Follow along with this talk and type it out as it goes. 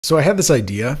So I had this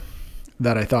idea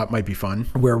that I thought might be fun,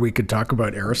 where we could talk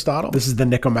about Aristotle. This is the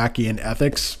Nicomachean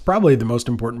Ethics, probably the most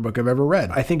important book I've ever read.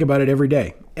 I think about it every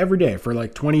day for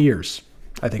like 20 years.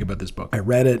 I think about this book. I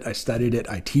read it, I studied it,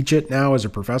 I teach it now as a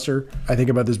professor. I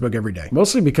think about this book every day,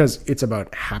 mostly because it's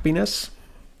about happiness.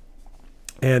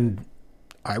 And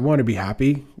I want to be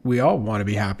happy. We all want to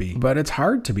be happy, but it's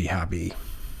hard to be happy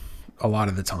a lot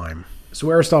of the time. So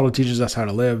Aristotle teaches us how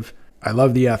to live. I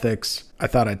love the ethics. I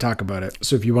thought I'd talk about it.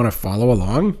 So if you want to follow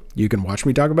along, you can watch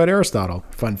me talk about Aristotle.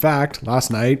 Fun fact,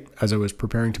 last night, as I was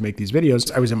preparing to make these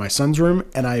videos, I was in my son's room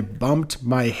and I bumped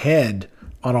my head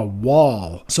on a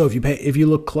wall. So if you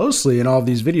look closely in all of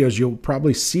these videos, you'll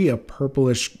probably see a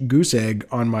purplish goose egg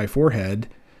on my forehead.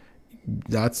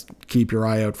 Keep your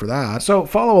eye out for that. So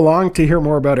follow along to hear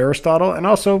more about Aristotle, and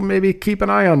also maybe keep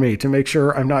an eye on me to make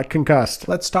sure I'm not concussed.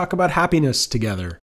 Let's talk about happiness together.